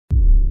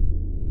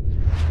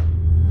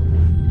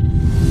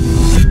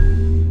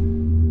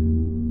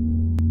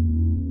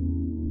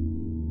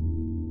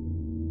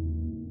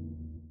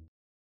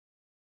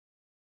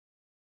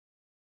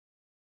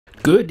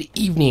Good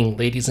evening,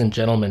 ladies and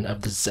gentlemen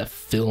of the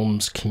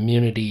ZEFilms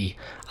community.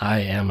 I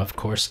am, of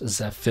course,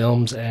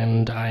 ZEFilms,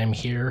 and I am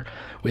here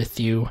with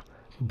you,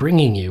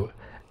 bringing you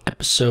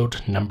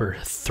episode number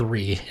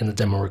 3 in the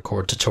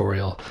Demorecord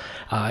tutorial.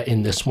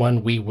 In this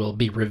one, we will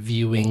be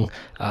reviewing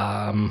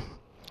about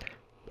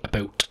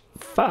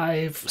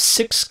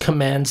 5-6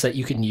 commands that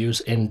you can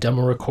use in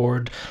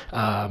Demorecord.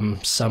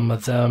 Some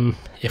of them,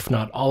 if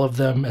not all of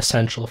them,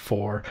 essential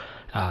for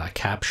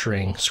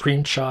capturing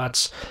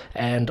screenshots,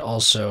 and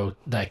also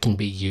that can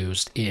be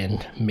used in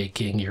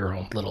making your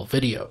own little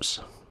videos.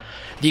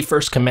 The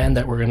first command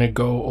that we're going to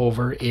go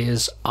over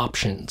is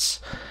options.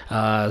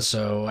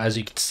 So as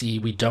you can see,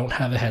 we don't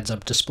have a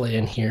heads-up display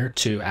in here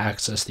to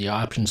access the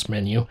options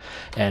menu,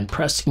 and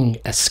pressing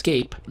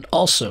escape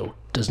also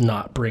does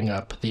not bring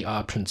up the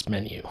options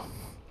menu.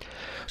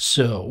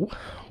 So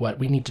what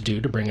we need to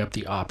do to bring up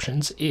the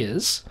options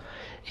is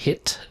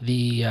hit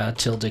the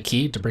tilde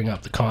key to bring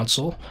up the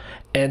console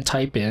and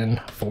type in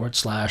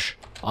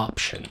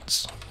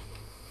 /options.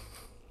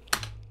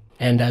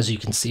 And as you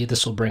can see,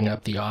 this will bring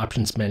up the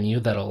options menu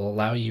that'll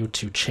allow you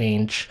to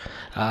change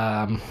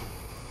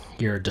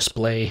your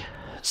display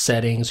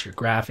settings, your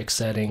graphic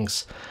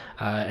settings,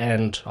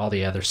 and all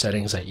the other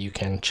settings that you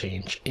can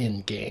change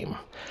in game.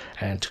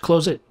 And to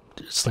close it,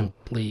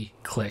 simply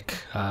click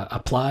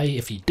apply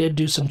if you did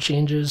do some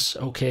changes,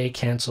 OK,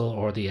 cancel,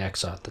 or the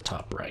X at the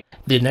top right.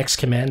 The next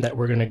command that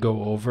we're going to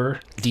go over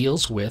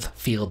deals with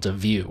field of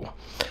view.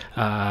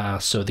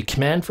 So the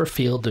command for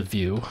field of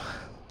view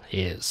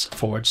is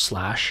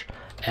 /FOV,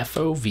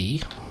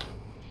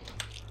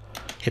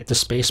 hit the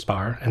space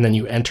bar, and then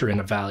you enter in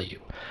a value.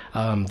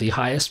 The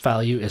highest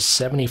value is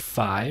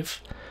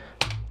 75,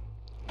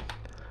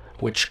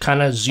 which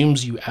kind of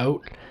zooms you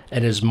out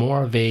and is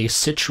more of a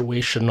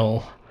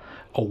situational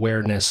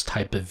awareness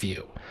type of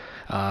view.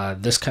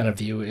 This kind of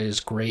view is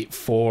great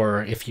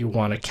for if you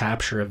want to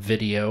capture a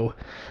video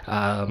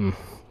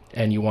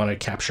and you want to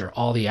capture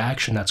all the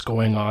action that's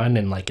going on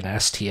in like an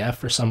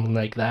STF or something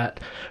like that,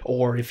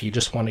 or if you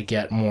just want to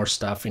get more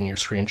stuff in your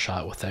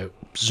screenshot without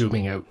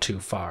zooming out too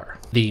far.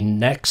 The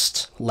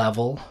next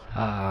level,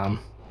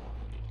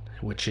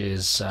 which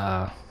is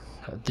the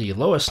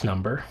lowest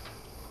number,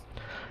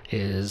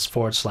 is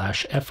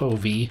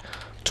 /FOV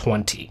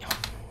 20.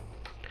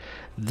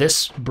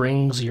 This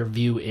brings your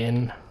view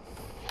in.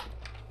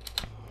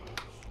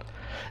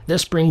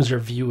 This brings your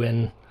view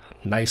in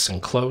nice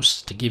and close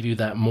to give you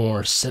that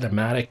more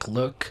cinematic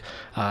look.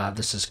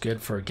 This is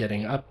good for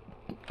getting up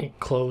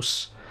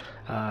close,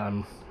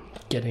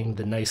 getting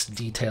the nice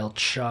detailed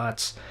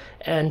shots,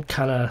 and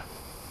kind of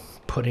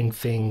putting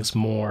things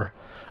more,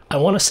 I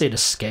want to say, to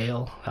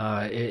scale.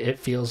 It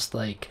feels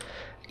like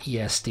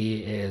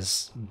ESD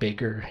is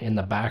bigger in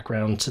the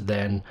background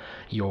than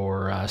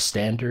your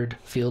standard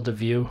field of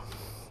view.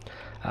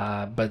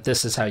 But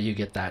this is how you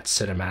get that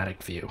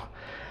cinematic view.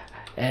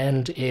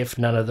 And if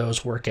none of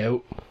those work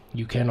out,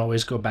 you can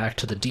always go back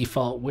to the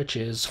default, which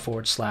is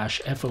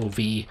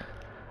 /FOV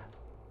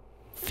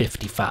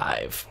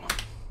 55.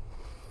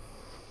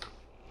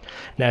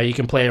 Now you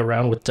can play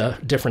around with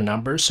different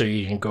numbers, so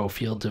you can go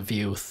field of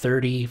view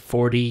 30,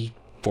 40,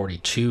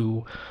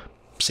 42,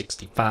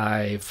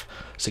 65,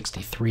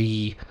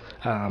 63.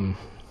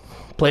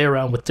 Play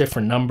around with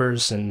different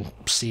numbers and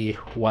see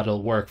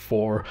what'll work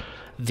for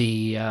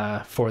the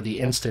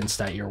instance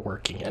that you're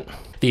working in.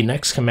 The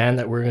next command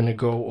that we're going to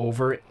go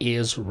over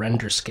is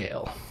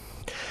renderscale.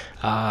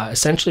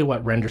 Essentially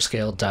what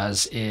renderscale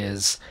does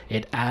is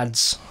it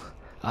adds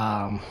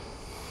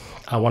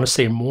I want to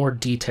say more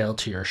detail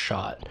to your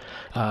shot.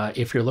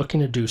 If you're looking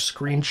to do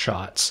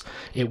screenshots,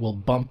 it will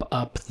bump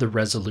up the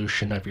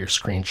resolution of your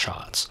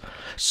screenshots.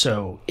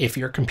 So if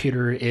your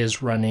computer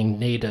is running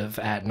native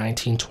at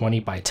 1920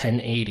 by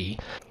 1080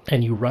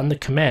 and you run the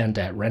command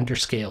at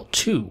renderscale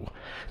 2,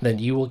 then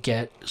you will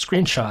get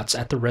screenshots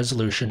at the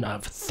resolution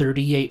of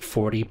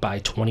 3840 by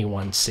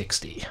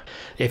 2160.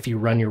 If you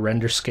run your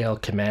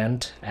renderscale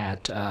command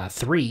at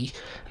 3,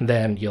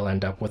 then you'll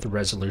end up with a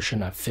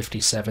resolution of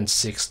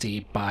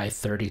 5760 by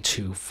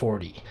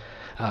 3240.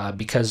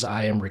 Because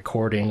I am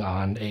recording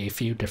on a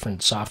few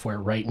different software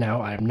right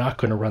now, I'm not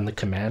going to run the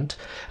command,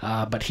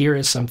 but here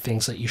is some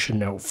things that you should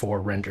know for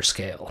render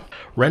scale.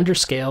 Render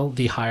scale,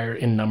 the higher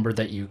in number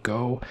that you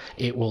go,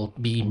 it will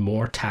be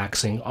more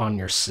taxing on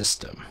your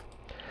system.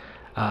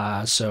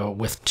 So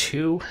with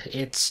 2,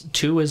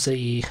 2 is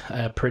a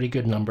pretty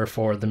good number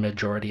for the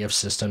majority of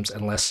systems,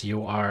 unless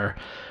you are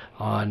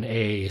on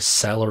a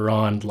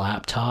Celeron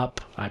laptop.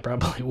 I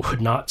probably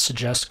would not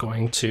suggest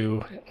going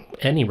to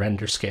any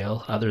render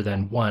scale other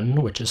than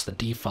 1, which is the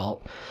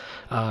default.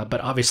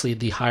 But obviously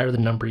the higher the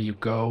number you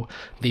go,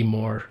 the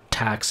more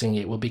taxing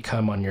it will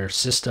become on your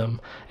system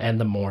and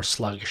the more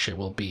sluggish it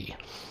will be.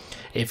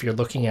 If you're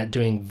looking at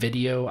doing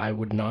video, I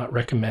would not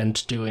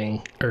recommend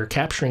doing or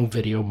capturing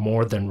video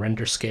more than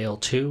render scale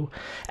 2,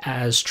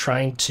 as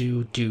trying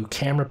to do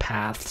camera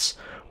paths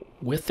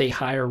with a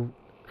higher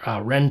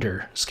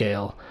render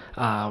scale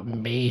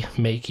may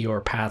make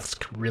your paths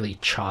really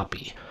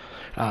choppy.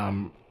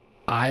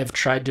 I've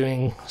tried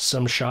doing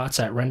some shots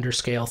at render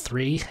scale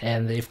 3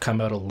 and they've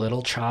come out a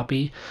little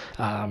choppy.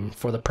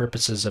 For the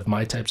purposes of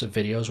my types of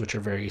videos, which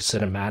are very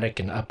cinematic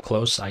and up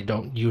close, I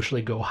don't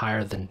usually go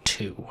higher than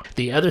 2.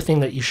 The other thing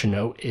that you should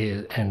note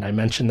is, and I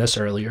mentioned this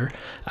earlier,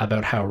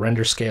 about how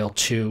render scale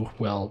 2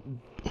 will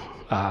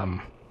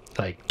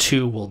like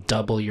 2 will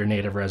double your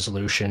native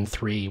resolution,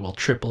 3 will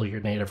triple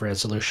your native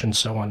resolution,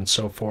 so on and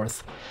so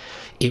forth.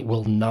 It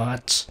will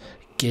not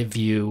give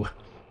you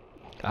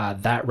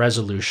that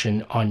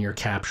resolution on your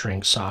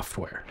capturing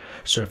software.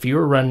 So if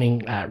you're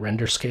running at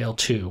render scale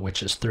 2,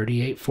 which is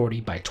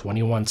 3840 by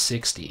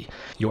 2160,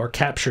 your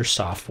capture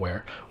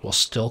software will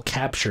still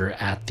capture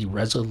at the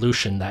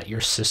resolution that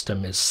your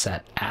system is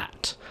set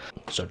at.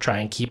 So try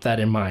and keep that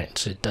in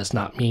mind. It does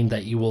not mean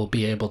that you will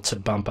be able to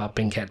bump up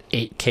and get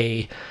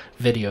 8K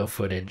video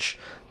footage.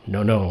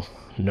 No.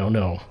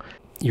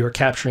 Your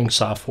capturing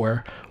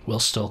software will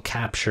still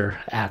capture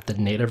at the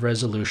native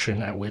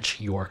resolution at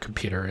which your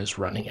computer is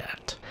running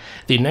at.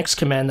 The next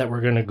command that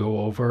we're going to go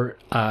over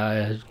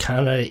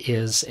kind of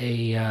is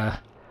a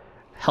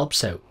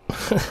helps out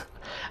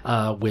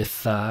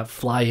with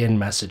fly-in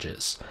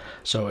messages.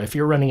 So if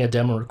you're running a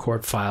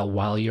Demorecord file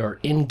while you're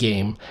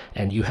in-game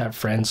and you have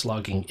friends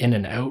logging in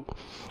and out,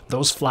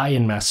 those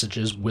fly-in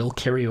messages will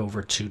carry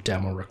over to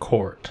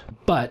Demorecord.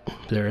 But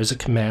there is a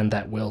command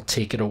that will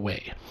take it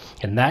away.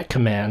 And that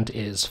command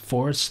is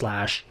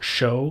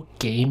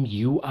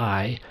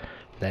 /showgameui,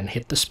 then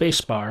hit the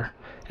spacebar,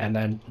 and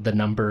then the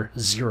number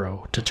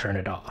 0 to turn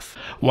it off.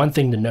 One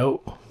thing to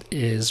note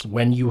is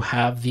when you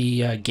have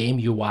the game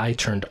UI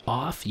turned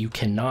off, you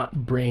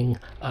cannot bring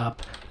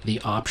up the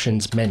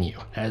options menu,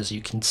 as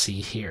you can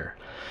see here.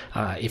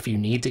 If you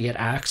need to get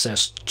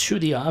access to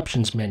the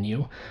options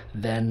menu,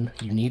 then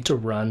you need to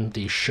run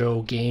the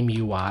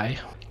showgameui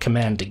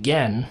command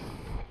again,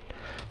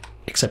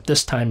 except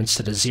this time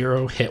instead of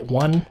 0, hit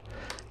 1,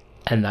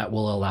 and that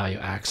will allow you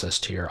access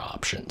to your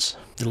options.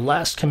 The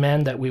last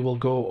command that we will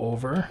go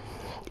over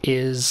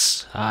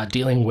is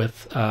dealing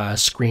with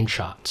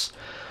screenshots.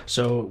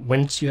 So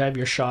once you have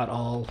your shot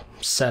all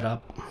set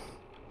up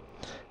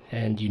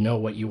and you know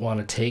what you want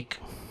to take,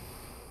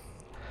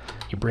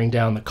 you bring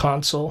down the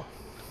console,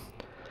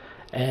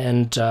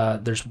 and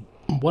there's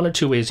one or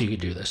two ways you could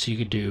do this. You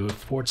could do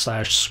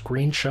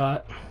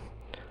 /screenshot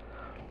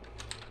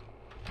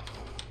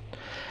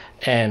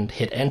and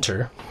hit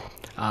enter.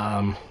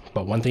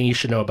 But one thing you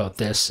should know about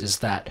this is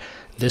that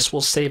this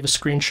will save a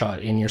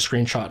screenshot in your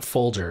screenshot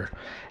folder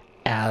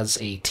as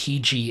a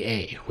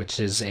TGA, which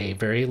is a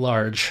very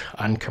large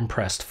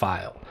uncompressed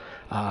file.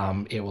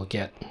 It will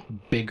get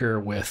bigger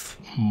with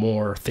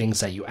more things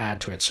that you add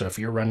to it. So if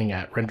you're running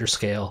at render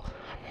scale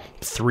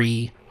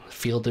 3,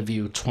 field of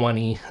view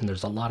 20, and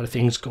there's a lot of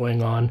things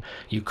going on,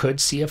 you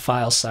could see a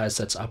file size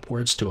that's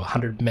upwards to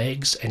 100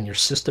 megs, and your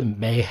system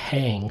may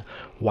hang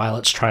while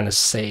it's trying to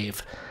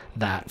save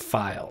that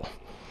file.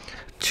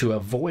 To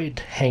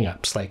avoid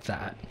hangups like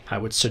that, I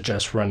would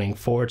suggest running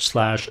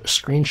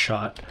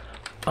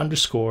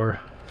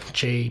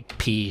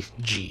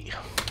 /screenshot_JPG.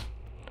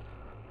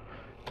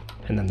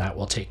 And then that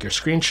will take your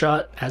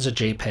screenshot as a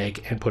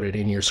JPEG and put it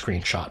in your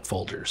screenshot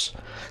folders.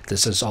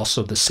 This is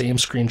also the same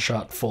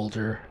screenshot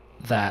folder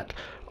that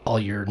all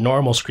your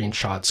normal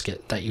screenshots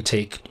get that you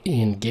take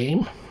in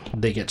game.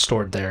 They get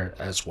stored there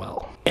as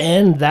well.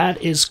 And that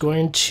is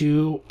going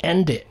to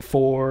end it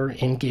for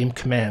in-game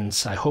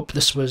commands. I hope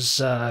this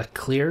was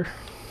clear.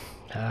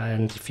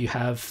 And if you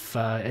have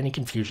any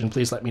confusion,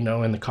 please let me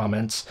know in the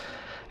comments,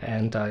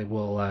 and I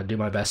will do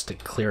my best to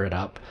clear it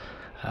up.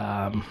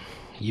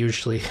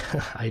 Usually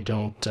I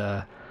don't,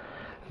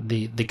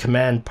 the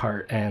command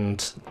part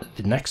and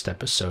the next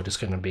episode is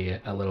going to be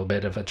a little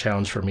bit of a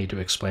challenge for me to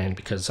explain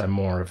because I'm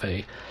more of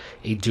a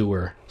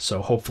doer.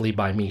 So hopefully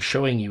by me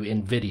showing you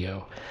in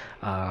video,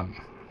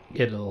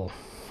 it'll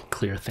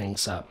clear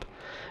things up.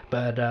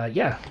 But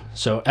yeah,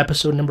 so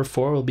episode number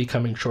 4 will be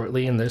coming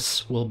shortly, and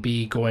this will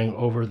be going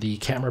over the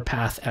camera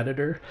path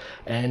editor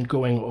and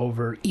going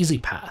over easy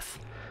path.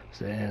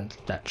 And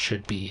that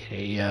should be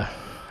a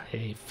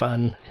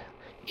fun,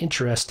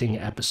 interesting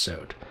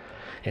episode.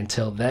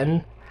 Until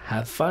then,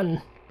 have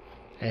fun,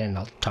 and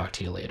I'll talk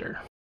to you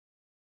later.